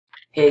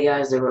Hey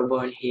guys, the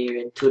Reborn here,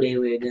 and today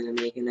we're gonna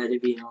make another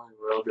video on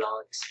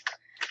Roblox,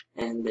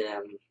 and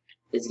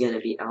it's gonna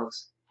be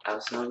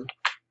awesome.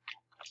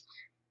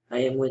 I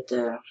am with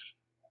a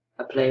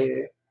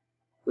player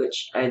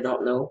which I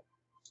don't know,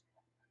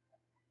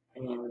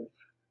 and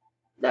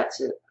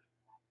that's it.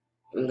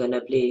 I'm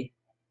gonna play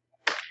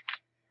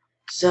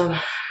some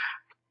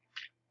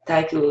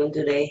Tycoon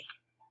today,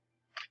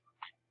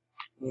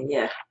 and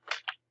yeah,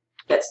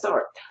 let's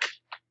start.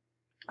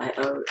 I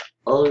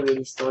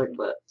already started,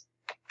 but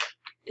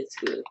it's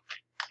good.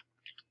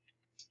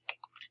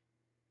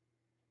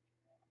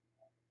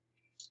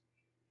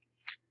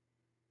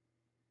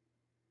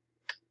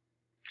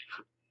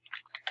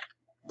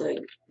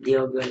 They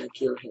are gonna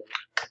kill him,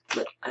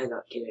 but I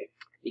don't care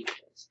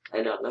because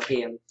I don't know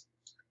him.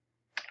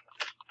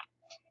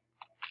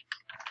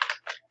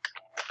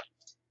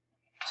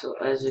 So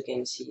as you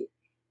can see,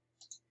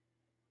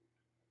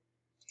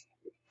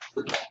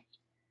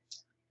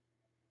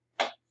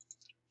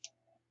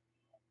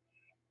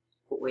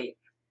 wait,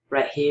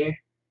 right here,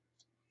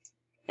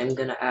 I'm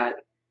gonna add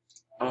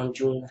on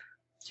June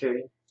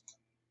 3rd.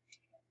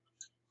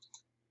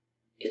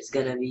 It's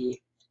gonna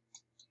be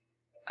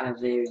a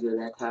very good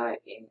attack,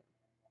 and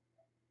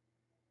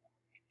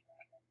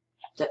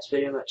that's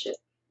pretty much it.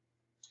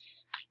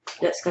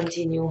 Let's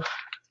continue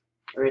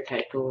our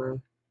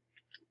Tycoon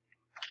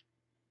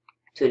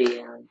to the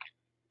end.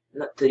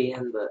 Not to the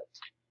end, but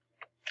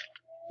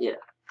yeah.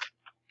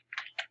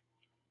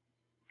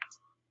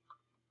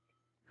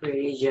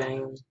 Pretty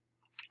giant.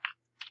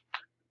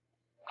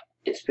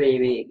 It's pretty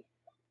big.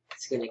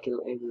 It's gonna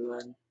kill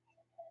everyone.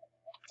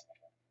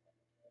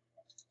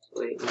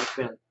 Wait, my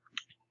friend.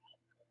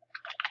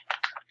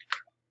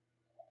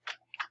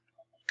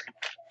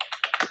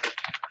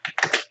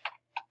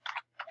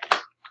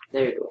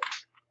 There you go.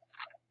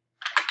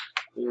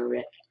 You're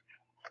right.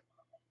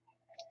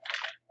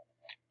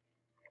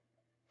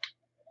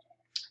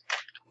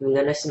 I'm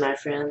gonna see my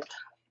friend,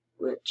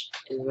 which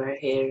is right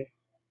here.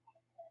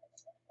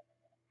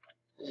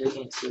 As you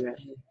can see right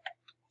here.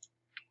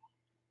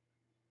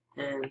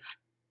 And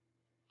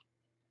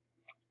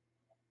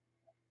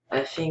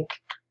I think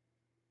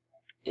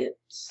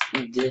it's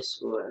this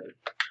one.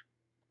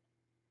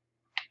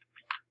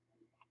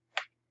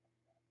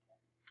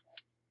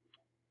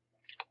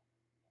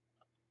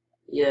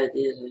 Yeah, it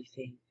is, I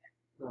think.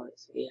 No,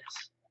 it's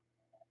yes.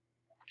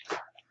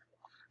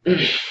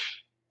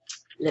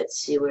 Let's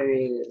see where it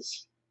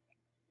is.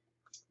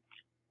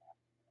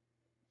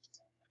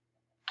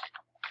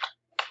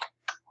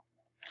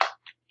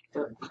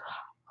 Oh.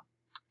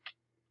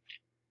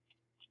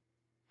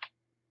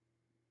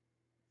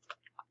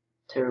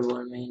 The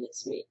reward man,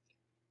 it's me.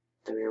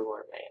 The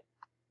reward man.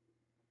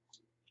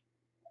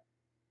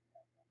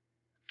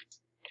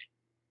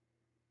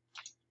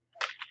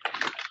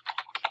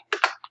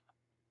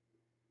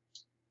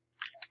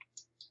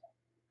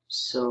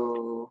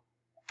 So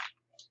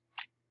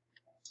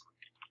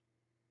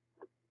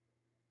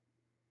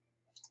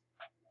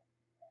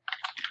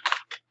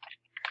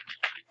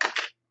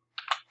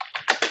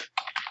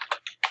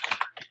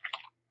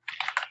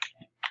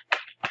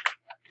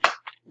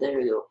there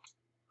we go.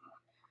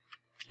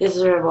 This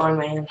is the reward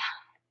man.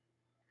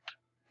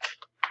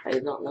 I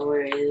don't know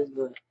where it is,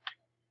 but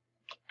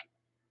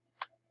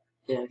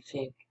yeah, I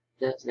think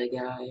that's the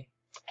guy.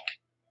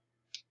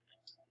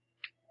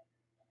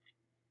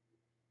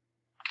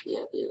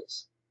 Yeah, it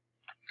is.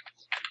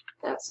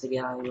 That's the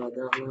guy, but I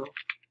don't know.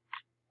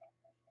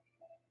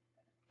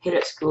 Hey,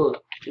 that's cool.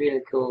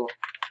 Really cool.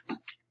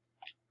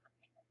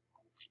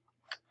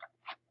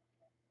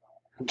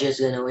 I'm just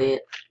gonna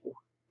wait.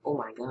 Oh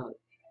my god.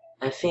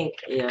 I think,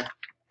 yeah,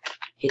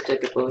 he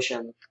took a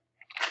potion.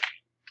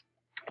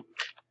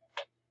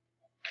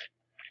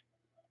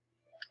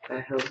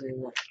 I hope he's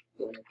not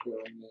gonna kill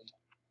me.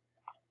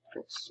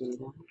 Let's see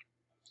that.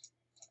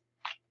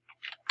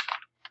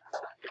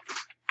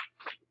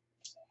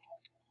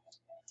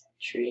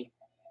 Tree.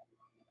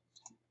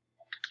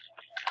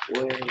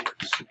 Where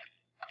is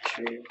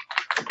tree?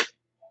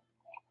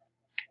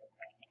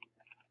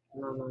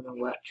 No,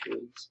 what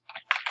trees?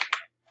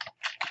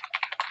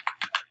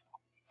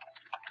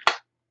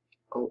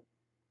 Oh.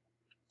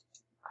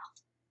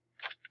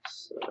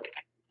 Sorry.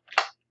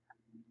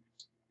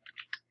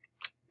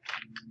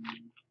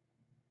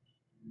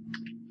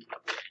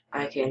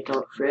 I can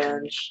talk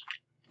French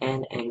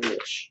and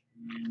English.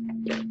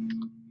 Yeah.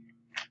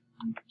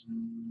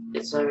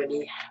 It's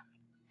already.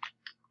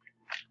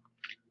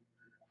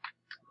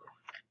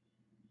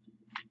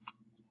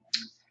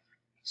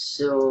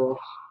 So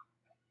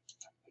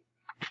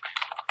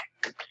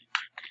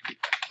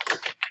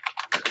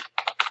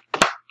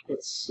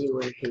let's see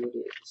where he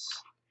is.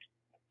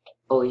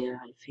 Oh yeah,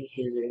 I think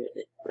he's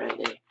right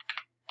there.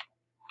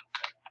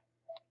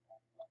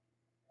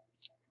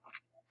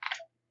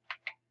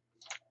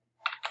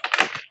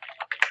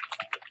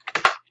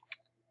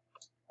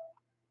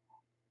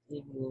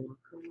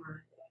 Come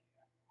on.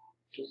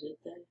 Is it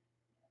there?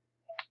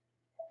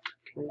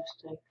 First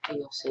type?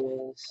 Yes, it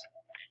is.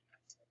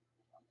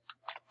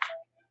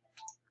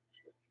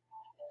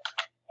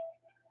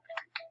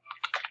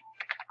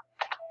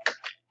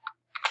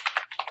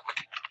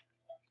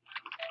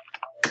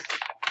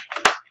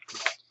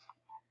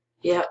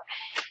 Yeah.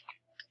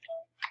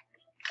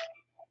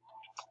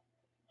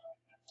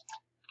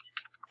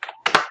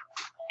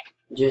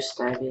 Just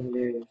typing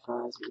very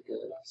fast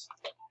because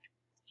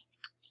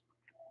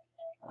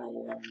I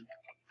am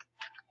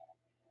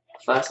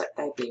fast at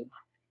typing.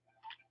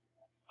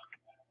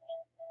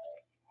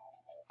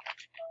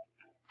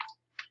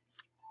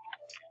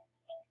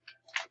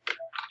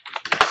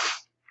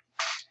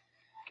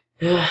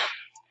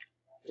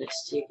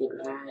 Let's take it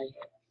right.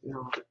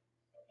 No,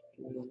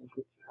 I'm gonna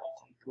go to my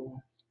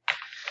Tycoon.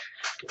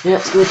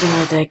 Let's go to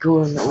my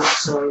Tycoon. Oh,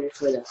 sorry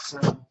for that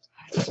sound.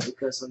 It's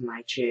because of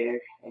my chair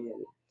and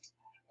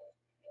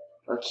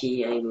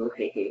okay, I will.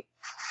 Hey.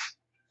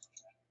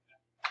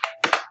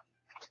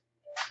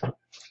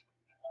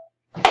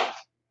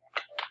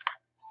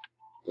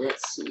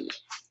 Let's see.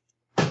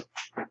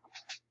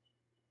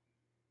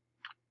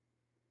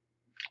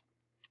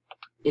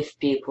 If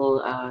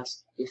people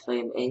ask if I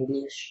am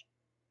English,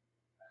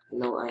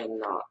 no, I am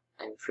not.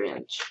 I'm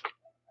French.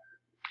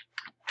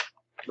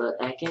 But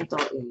I can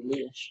talk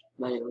English,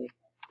 by the way.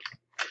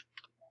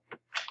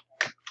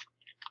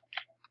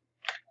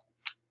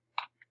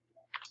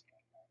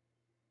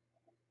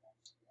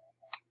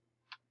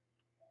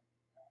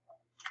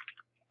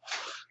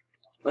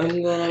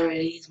 I'm gonna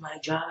release my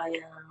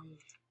giant.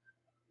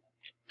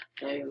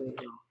 There we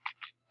go.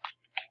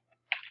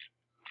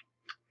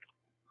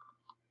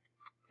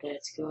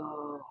 Let's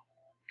go.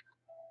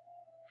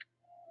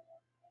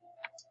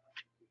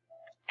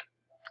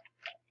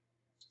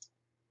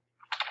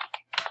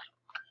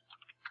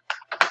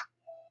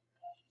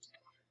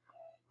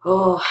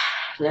 Oh,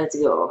 let's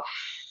go.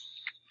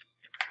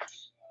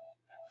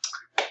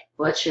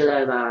 What should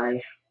I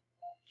buy?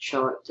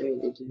 Short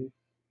 32.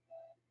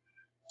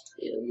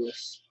 Yeah,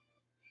 this.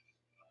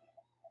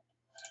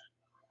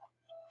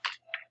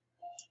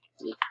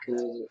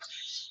 Because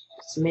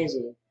it's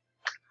amazing.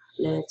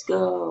 Let's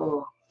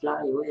go.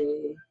 Fly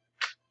away.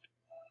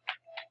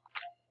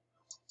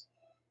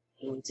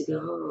 Let's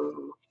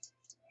go.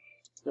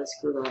 Let's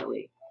go that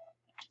way.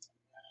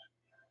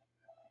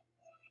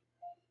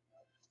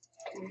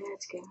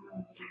 Let's go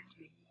that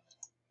way.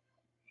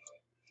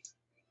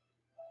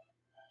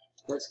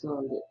 Let's go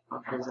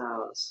on his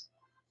house.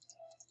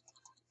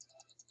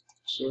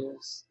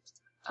 Just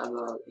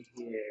about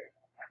here.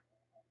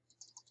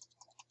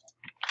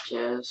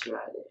 Just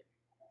right there.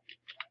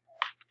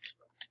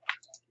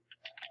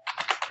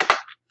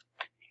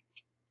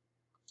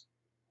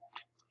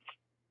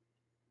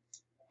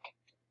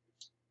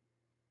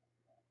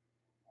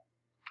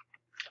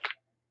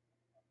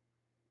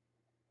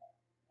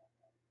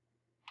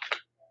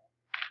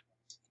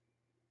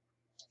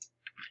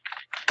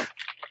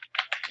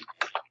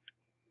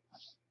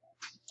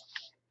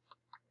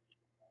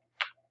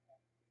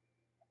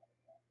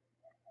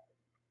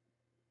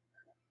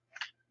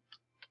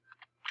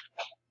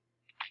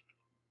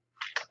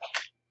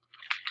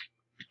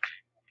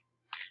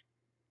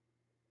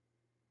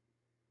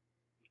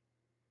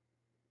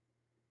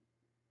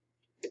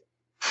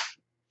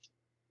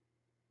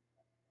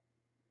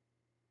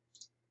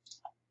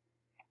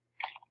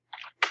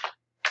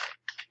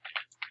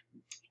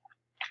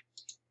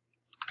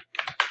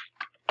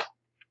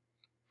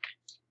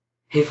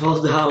 He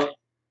falls down.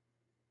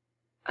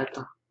 I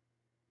thought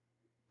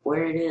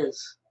where it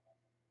is.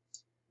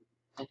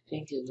 I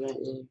think it's right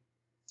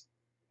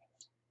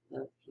there.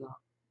 No.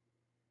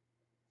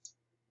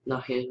 No,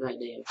 he's right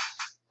there.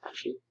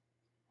 Actually.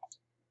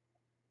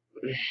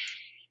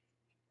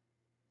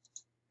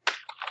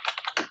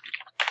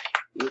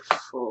 You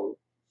fall.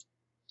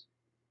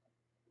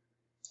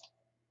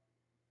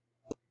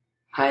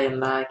 Hi, I'm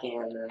back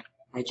and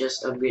I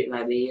just upgrade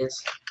my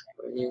base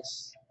for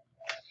this.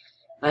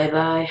 Bye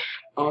bye.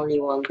 Only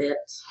one pet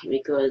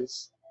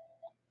because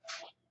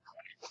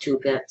 2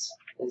 pets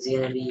is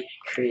gonna be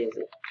crazy.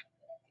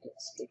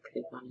 Let's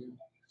click on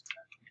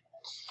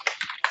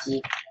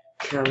the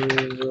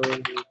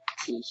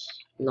community.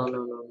 No.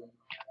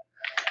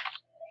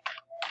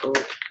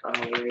 Oh, our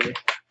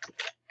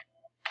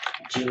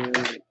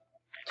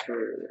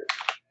Jinter.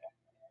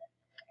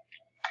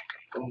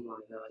 Oh my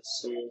god,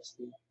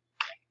 seriously.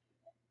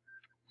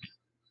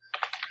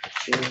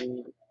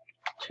 Jinter.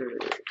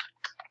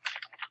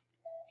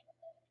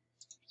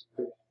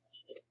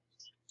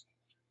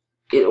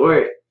 It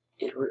worked.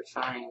 It worked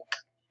fine.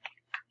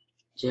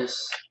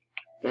 Just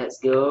let's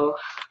go.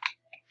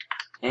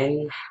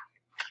 And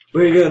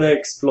we're gonna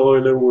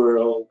explore the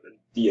world,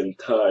 the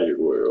entire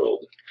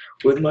world,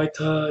 with my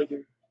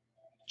tiger,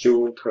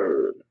 June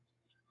Turn.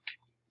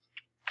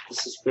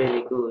 This is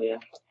pretty cool, yeah.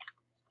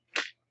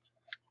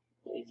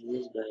 What is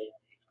this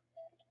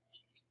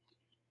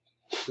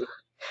guy?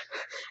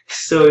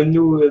 So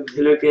new.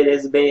 Look at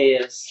his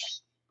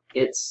base.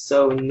 It's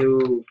so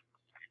new.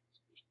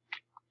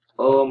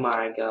 Oh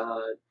my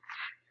god.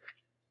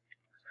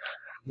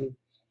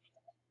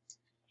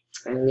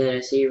 I'm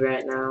gonna see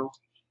right now.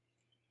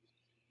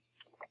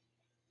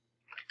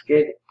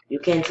 You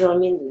can tell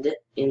me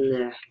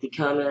in the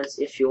comments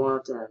if you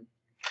want an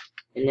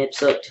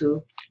episode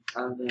 2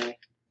 of the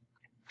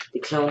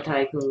Clone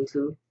Tycoon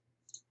 2.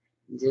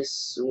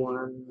 This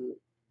one,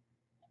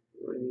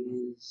 where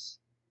is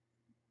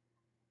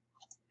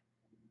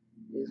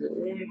it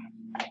there?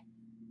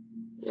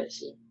 Let's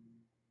see.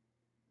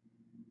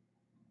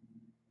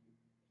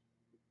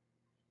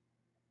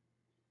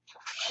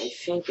 I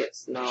think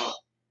it's not.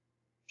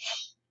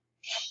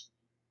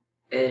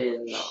 It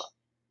is not.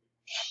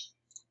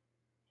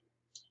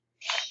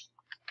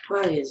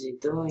 What is he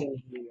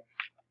doing here?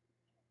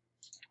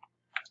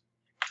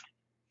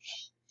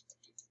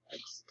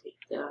 Let's take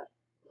that.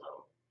 No.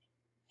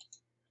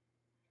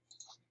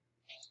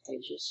 I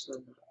just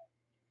wanna.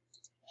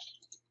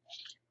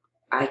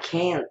 I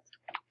can't.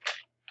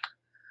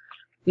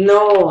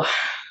 No!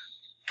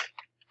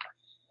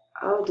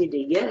 How did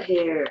he get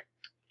here?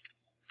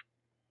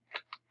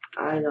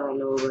 I don't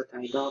know, but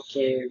I don't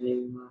care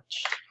very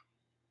much.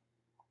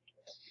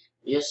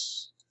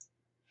 Just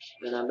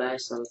gonna buy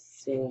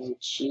something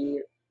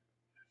cheap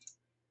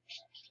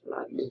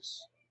like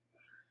this.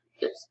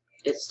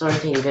 It's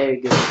starting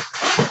very good.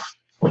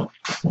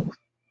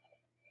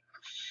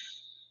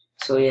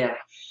 So yeah,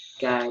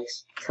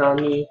 guys, tell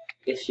me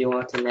if you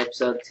want an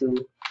episode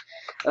 2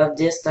 of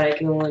this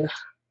Tycoon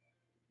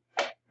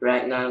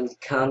right now in the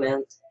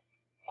comment.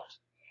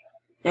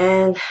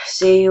 And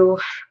see you.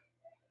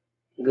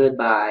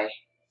 Goodbye.